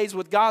 6 days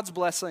with God's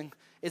blessing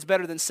is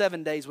better than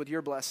 7 days with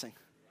your blessing.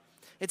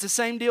 It's the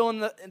same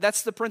deal,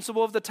 that's the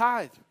principle of the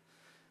tithe.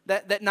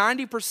 That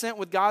 90%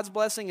 with God's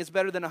blessing is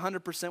better than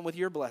 100% with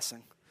your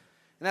blessing.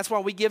 And that's why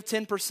we give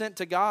 10%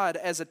 to God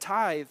as a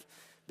tithe,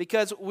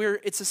 because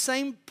it's the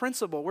same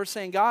principle. We're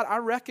saying, God, I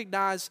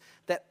recognize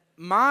that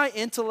my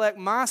intellect,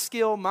 my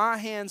skill, my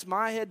hands,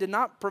 my head did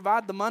not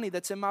provide the money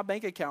that's in my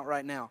bank account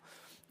right now.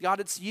 God,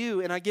 it's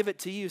you, and I give it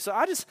to you. So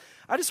I just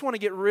want to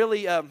get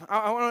really, I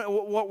want to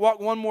walk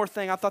one more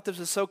thing. I thought this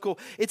was so cool.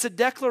 It's a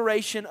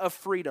declaration of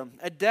freedom,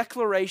 a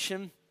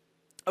declaration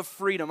of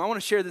freedom. I want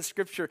to share this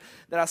scripture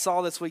that I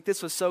saw this week.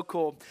 This was so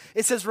cool.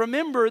 It says,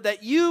 "Remember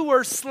that you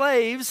were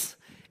slaves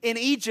in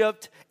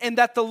Egypt, and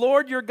that the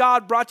Lord your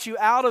God brought you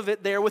out of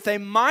it there with a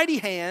mighty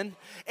hand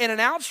and an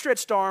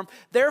outstretched arm.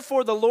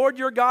 Therefore, the Lord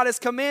your God has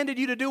commanded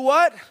you to do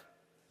what?"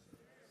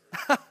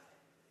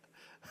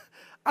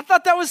 I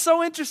thought that was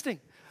so interesting.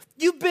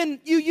 You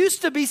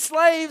used to be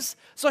slaves,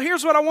 so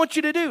here's what I want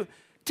you to do.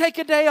 Take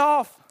a day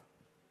off.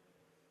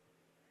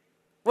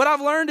 What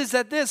I've learned is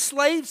that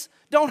slaves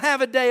don't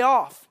have a day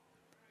off.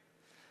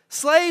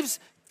 Slaves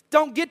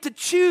don't get to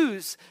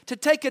choose to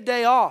take a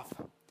day off.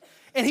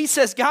 And he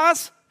says,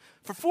 guys,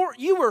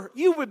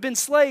 you have been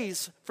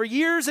slaves for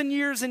years and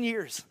years and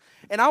years.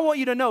 And I want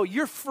you to know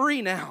you're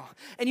free now.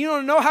 And you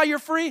don't know how you're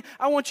free?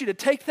 I want you to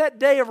take that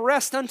day of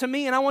rest unto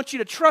me, and I want you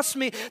to trust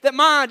me that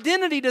my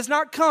identity does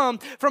not come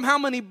from how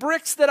many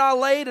bricks that I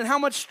laid and how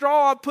much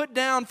straw I put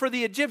down for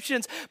the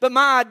Egyptians, but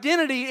my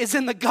identity is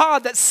in the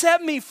God that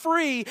set me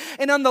free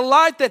and on the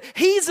light that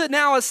He's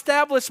now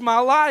established my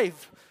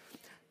life.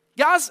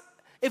 Guys,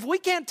 if we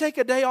can't take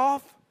a day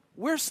off,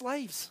 we're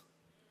slaves.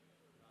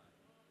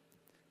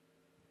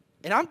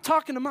 And I'm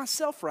talking to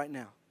myself right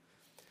now.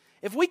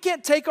 If we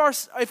can't take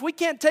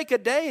a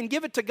day and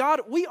give it to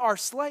God, we are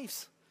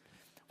slaves.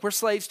 We're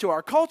slaves to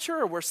our culture,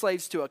 or we're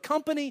slaves to a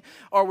company,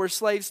 or we're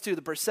slaves to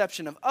the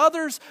perception of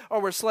others,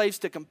 or we're slaves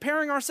to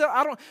comparing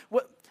ourselves.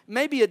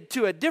 Maybe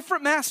to a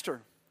different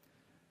master.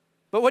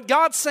 But what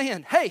God's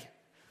saying, hey,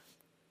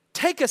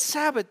 take a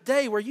Sabbath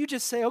day where you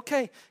just say,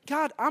 okay,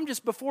 God, I'm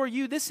just before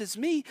you. This is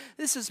me.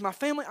 This is my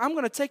family. I'm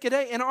going to take a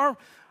day.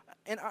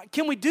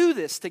 Can we do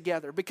this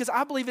together? Because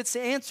I believe it's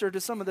the answer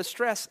to some of the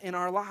stress in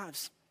our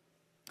lives.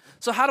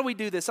 So how do we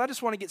do this? I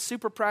just want to get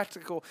super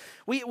practical.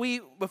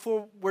 We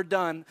before we're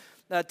done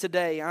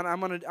today, I'm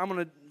going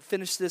to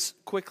finish this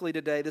quickly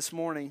today, this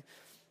morning.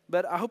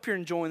 but I hope you're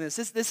enjoying this.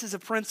 This is a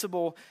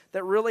principle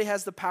that really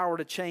has the power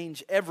to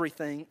change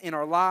everything in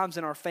our lives,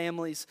 in our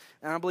families,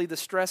 and I believe the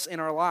stress in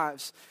our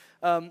lives.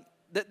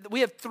 We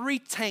have 3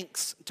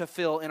 tanks to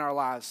fill in our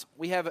lives.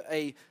 We have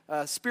a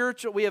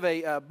spiritual, we have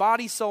a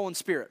body, soul, and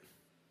spirit.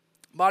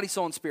 Body,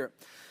 soul, and spirit.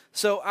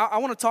 So I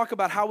want to talk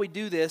about how we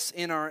do this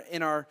in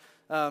our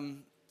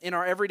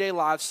everyday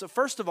lives. So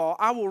first of all,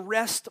 I will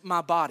rest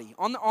my body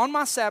on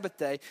my Sabbath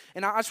day,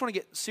 and I just want to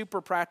get super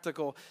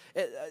practical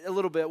a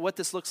little bit what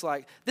this looks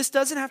like. This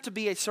doesn't have to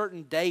be a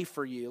certain day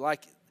for you.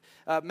 Like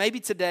maybe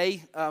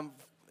today,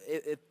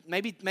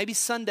 maybe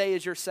Sunday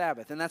is your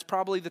Sabbath, and that's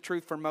probably the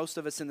truth for most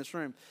of us in this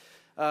room.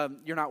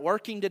 You're not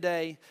working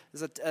today.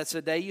 It's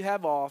a day you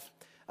have off.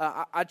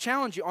 I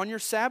challenge you, on your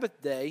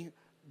Sabbath day,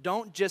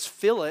 don't just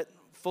fill it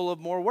full of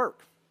more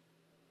work.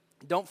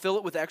 Don't fill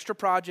it with extra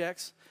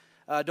projects.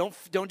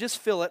 Don't just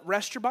fill it.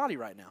 Rest your body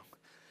right now.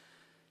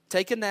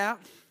 Take a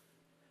nap.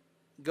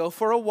 Go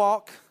for a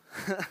walk.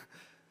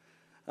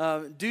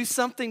 Do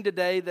something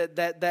today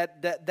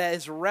that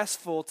is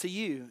restful to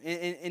you.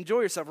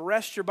 Enjoy yourself.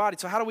 Rest your body.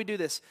 So how do we do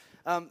this?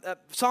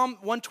 Psalm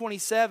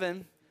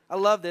 127, I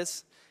love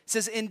this. It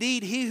says,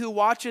 "Indeed, he who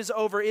watches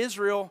over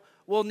Israel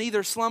will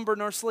neither slumber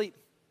nor sleep."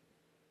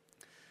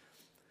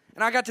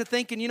 And I got to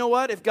thinking, you know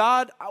what?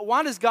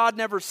 Why does God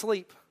never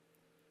sleep?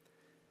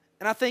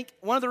 And I think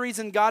one of the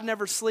reasons God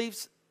never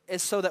sleeps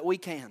is so that we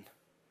can.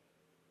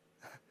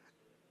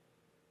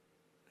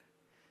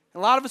 A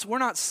lot of us, we're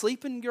not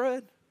sleeping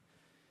good.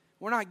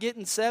 We're not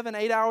getting 7,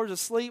 8 hours of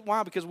sleep.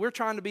 Why? Because we're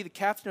trying to be the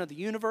captain of the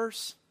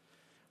universe.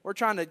 We're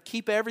trying to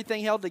keep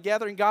everything held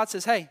together. And God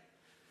says, hey,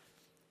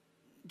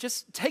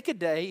 just take a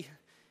day,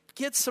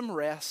 get some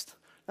rest.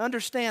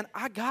 Understand,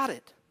 I got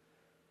it.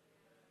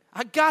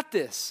 I got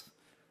this.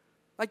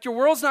 Like your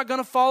world's not going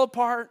to fall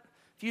apart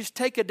if you just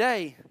take a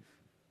day.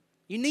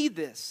 You need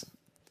this.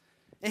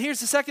 And here's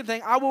the second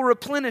thing. I will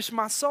replenish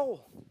my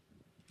soul.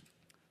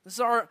 This is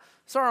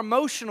our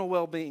emotional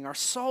well-being, our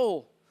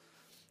soul.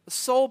 The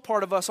soul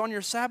part of us on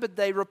your Sabbath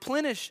day.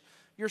 Replenish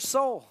your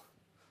soul.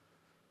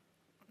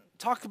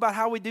 Talk about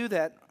how we do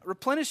that.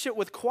 Replenish it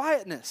with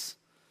quietness.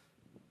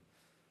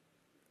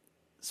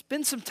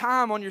 Spend some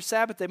time on your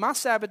Sabbath day. My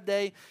Sabbath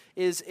day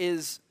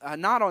is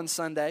not on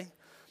Sunday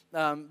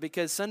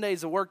because Sunday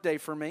is a work day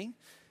for me.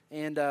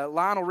 And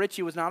Lionel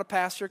Richie was not a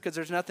pastor because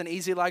there's nothing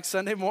easy like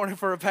Sunday morning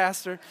for a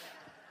pastor.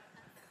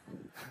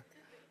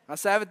 My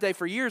Sabbath day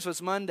for years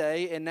was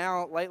Monday, and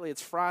now lately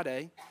it's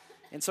Friday.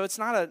 And so it's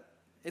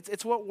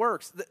what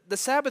works. The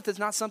Sabbath is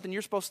not something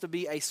you're supposed to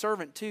be a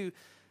servant to.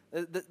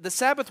 The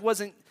Sabbath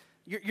wasn't,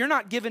 you're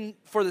not given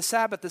for the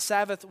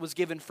Sabbath was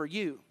given for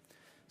you.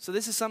 So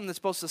this is something that's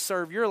supposed to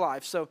serve your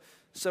life. So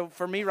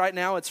for me right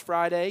now, it's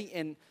Friday,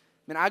 and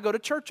I go to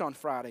church on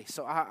Friday.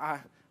 So I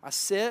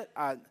sit,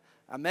 I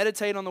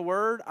meditate on the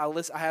Word. I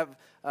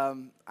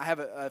have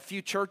a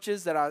few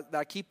churches that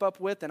I keep up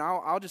with, and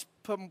I'll just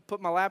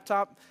put my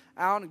laptop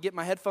out and get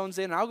my headphones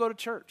in, and I'll go to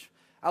church.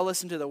 I'll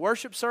listen to the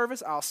worship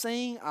service. I'll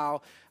sing.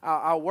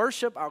 I'll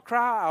worship. I'll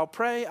cry. I'll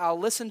pray. I'll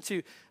listen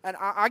to, and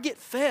I get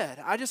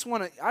fed. I just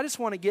want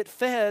to get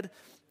fed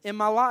in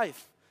my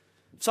life.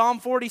 Psalm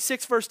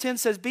 46 verse 10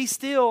 says, "Be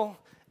still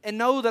and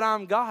know that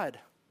I'm God."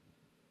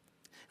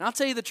 And I'll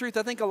tell you the truth.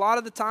 I think a lot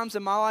of the times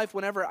in my life,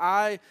 whenever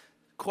I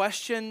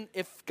question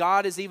if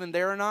God is even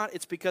there or not,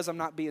 it's because I'm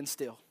not being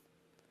still.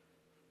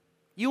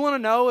 You want to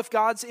know if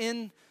God's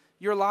in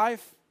your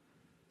life?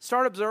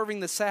 Start observing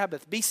the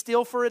Sabbath. Be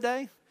still for a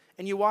day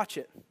and you watch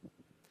it.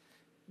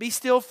 Be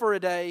still for a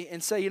day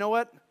and say, you know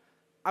what?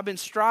 I've been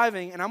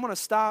striving and I'm going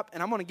to stop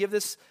and I'm going to give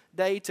this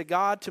day to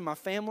God, to my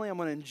family. I'm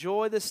going to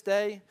enjoy this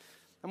day.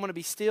 I'm going to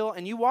be still.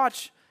 And you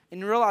watch and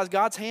you realize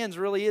God's hands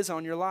really is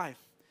on your life.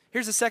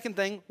 Here's the second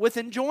thing, with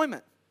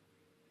enjoyment.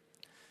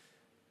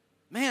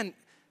 Man,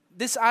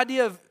 this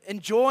idea of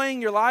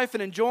enjoying your life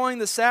and enjoying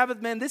the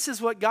Sabbath, man, this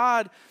is what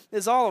God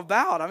is all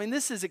about. I mean,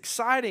 this is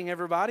exciting,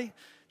 everybody,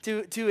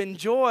 to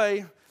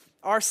enjoy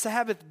our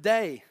Sabbath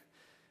day.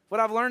 What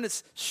I've learned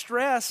is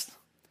stress,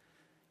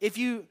 if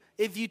you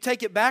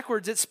take it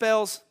backwards, it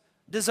spells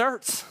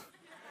desserts.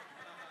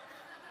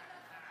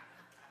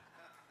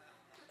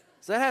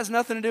 So that has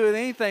nothing to do with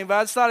anything, but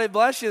I just thought I'd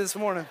bless you this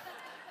morning.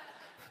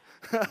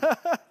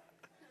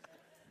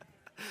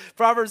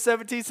 Proverbs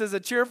 17 says,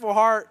 "A cheerful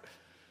heart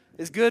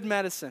is good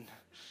medicine."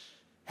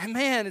 And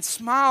man, it's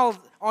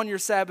smile on your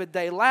Sabbath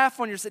day.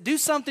 Laugh on your Sabbath. Do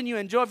something you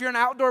enjoy. If you're an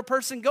outdoor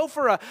person, go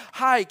for a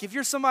hike. If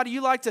you're somebody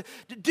you like to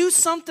do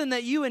something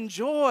that you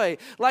enjoy.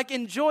 Like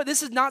enjoy.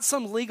 This is not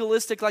some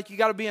legalistic, like you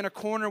got to be in a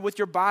corner with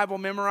your Bible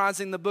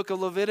memorizing the book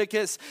of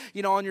Leviticus,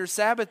 on your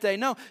Sabbath day.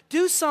 No,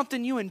 do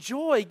something you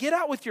enjoy. Get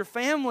out with your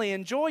family.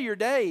 Enjoy your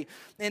day.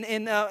 And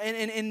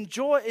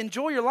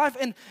enjoy your life.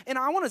 And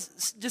I want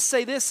to just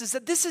say this, is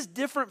that this is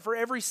different for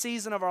every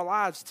season of our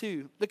lives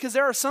too. Because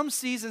there are some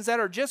seasons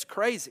that are just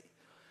crazy.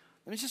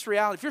 I mean, it's just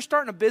reality. If you're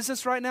starting a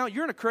business right now,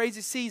 you're in a crazy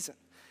season.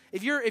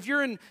 If you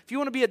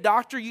want to be a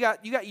doctor, you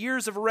got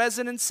years of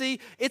residency.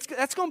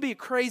 That's going to be a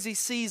crazy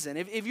season.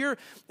 If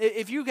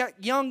you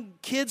got young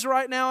kids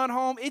right now at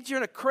home, you're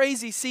in a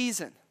crazy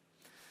season.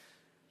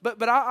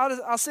 But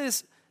I'll say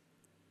this.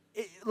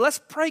 Let's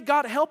pray,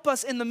 God, help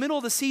us in the middle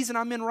of the season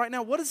I'm in right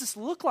now. What does this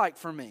look like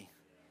for me?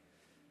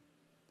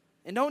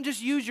 And don't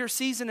just use your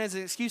season as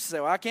an excuse to say,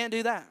 well, I can't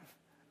do that.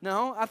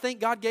 No, I think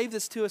God gave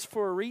this to us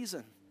for a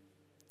reason.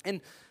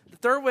 And the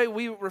third way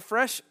we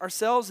refresh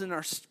ourselves and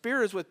our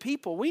spirits with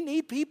people, we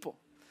need people.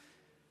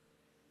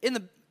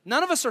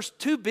 None of us are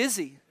too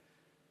busy.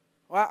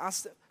 Well,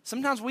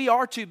 sometimes we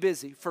are too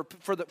busy for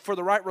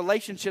the right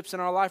relationships in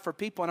our life for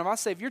people. And if I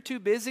say, if you're too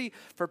busy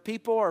for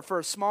people or for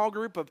a small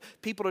group of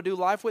people to do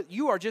life with,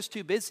 you are just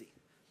too busy.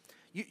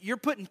 You're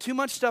putting too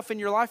much stuff in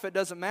your life that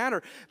doesn't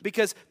matter,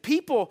 because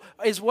people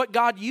is what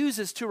God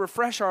uses to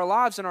refresh our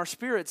lives and our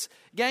spirits.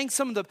 Gang,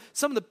 some of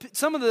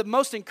the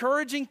most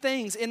encouraging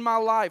things in my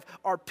life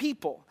are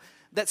people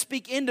that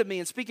speak into me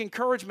and speak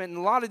encouragement. And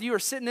a lot of you are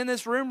sitting in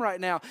this room right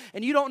now,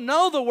 and you don't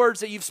know the words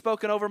that you've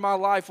spoken over my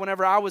life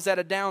whenever I was at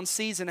a down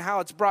season,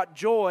 how it's brought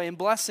joy and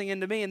blessing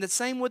into me. And the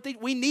same with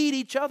we need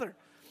each other.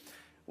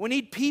 We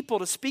need people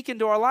to speak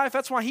into our life.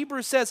 That's why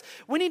Hebrews says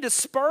we need to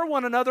spur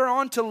one another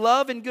on to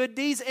love and good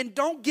deeds, and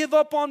don't give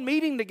up on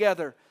meeting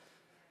together.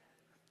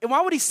 And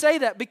why would he say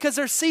that? Because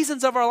there's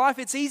seasons of our life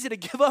it's easy to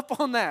give up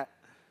on that.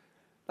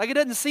 Like, it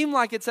doesn't seem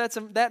like it's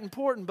that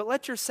important, but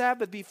let your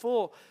Sabbath be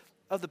full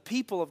of the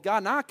people of God.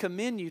 And I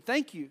commend you.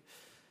 Thank you.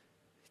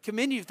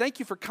 Commend you. Thank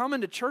you for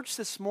coming to church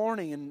this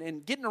morning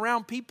and getting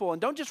around people. And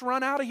don't just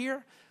run out of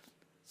here.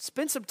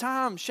 Spend some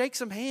time, shake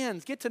some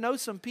hands, get to know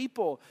some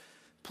people.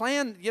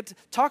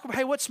 Talk about,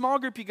 hey, what small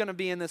group you going to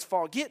be in this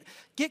fall?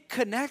 Get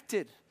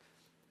connected.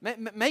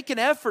 Make an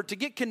effort to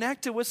get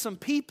connected with some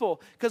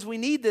people, because we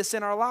need this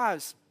in our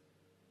lives.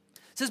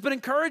 It says, but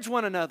encourage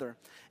one another,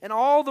 and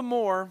all the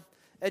more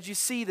as you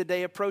see the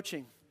day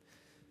approaching.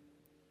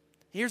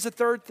 Here's the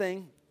third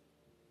thing.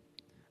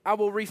 I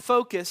will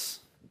refocus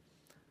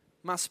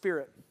my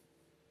spirit.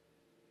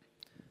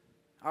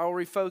 I will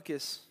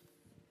refocus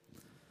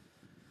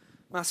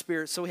my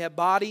spirit. So we have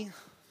body.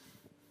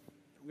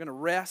 We're going to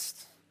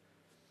rest.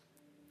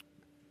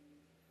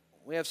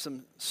 We have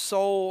some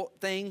soul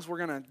things. We're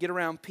going to get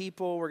around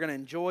people. We're going to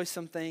enjoy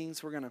some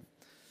things. We're going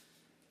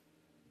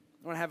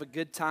to have a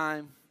good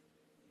time.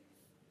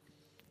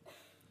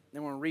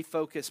 Then we're going to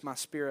refocus my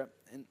spirit.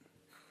 And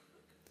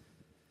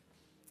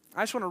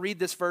I just want to read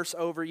this verse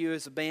over you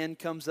as the band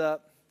comes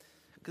up,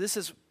 because this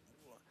is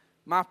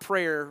my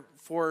prayer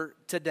for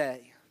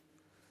today.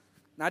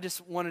 And I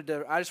just wanted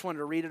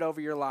to read it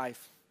over your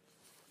life,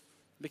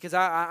 because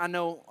I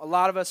know a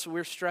lot of us,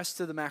 we're stressed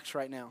to the max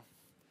right now.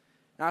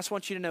 And I just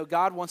want you to know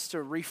God wants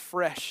to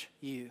refresh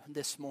you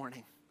this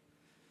morning.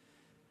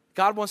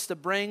 God wants to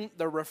bring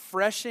the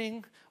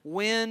refreshing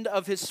wind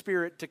of His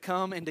Spirit to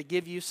come and to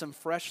give you some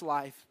fresh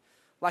life,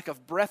 like a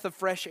breath of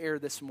fresh air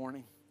this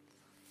morning.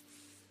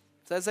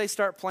 So as they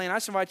start playing, I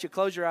just invite you to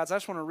close your eyes. I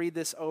just want to read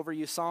this over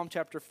you. Psalm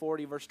chapter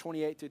 40, verse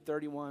 28 through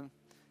 31. It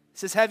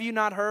says, have you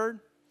not heard?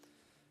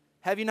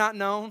 Have you not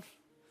known?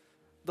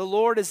 The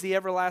Lord is the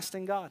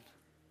everlasting God,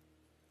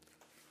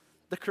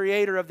 the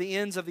creator of the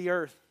ends of the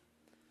earth.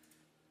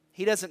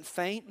 He doesn't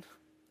faint.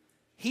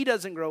 He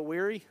doesn't grow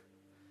weary.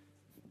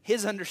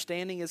 His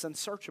understanding is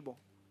unsearchable.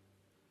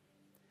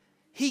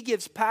 He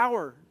gives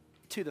power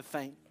to the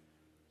faint.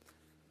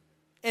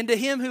 And to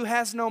him who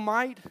has no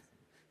might,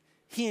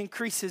 He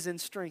increases in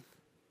strength.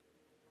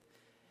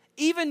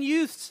 Even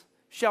youths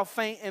shall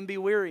faint and be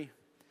weary,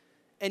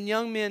 and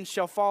young men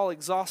shall fall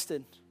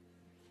exhausted.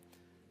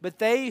 But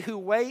they who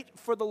wait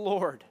for the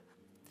Lord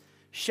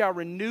shall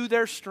renew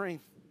their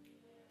strength.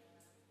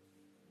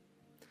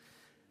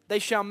 They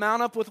shall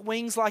mount up with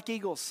wings like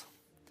eagles.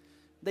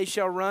 They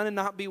shall run and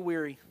not be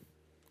weary.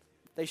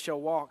 They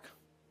shall walk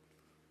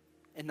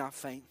and not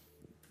faint.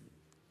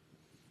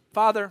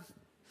 Father,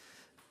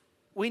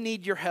 we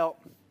need your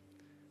help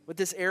with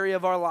this area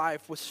of our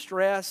life, with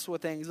stress,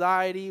 with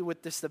anxiety,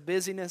 with the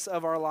busyness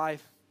of our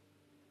life.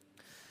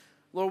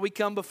 Lord, we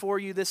come before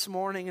you this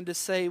morning and to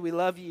say we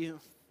love you.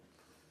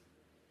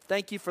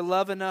 Thank you for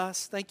loving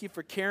us. Thank you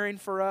for caring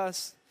for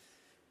us.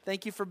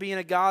 Thank you for being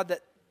a God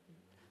that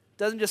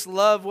doesn't just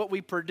love what we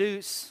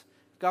produce,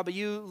 God, but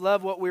you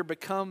love what we're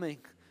becoming.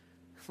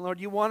 Lord,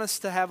 you want us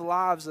to have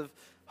lives of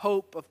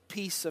hope, of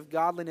peace, of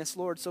godliness,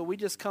 Lord. So we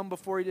just come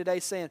before you today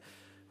saying,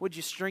 would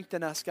you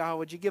strengthen us, God?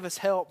 Would you give us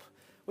help?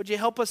 Would you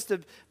help us to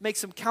make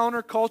some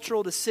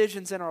countercultural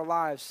decisions in our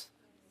lives?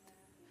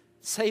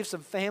 Save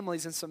some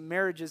families and some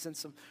marriages and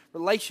some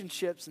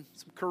relationships and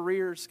some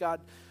careers, God.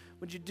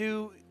 Would you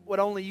do what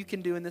only you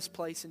can do in this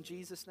place in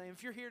Jesus' name?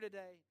 If you're here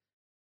today.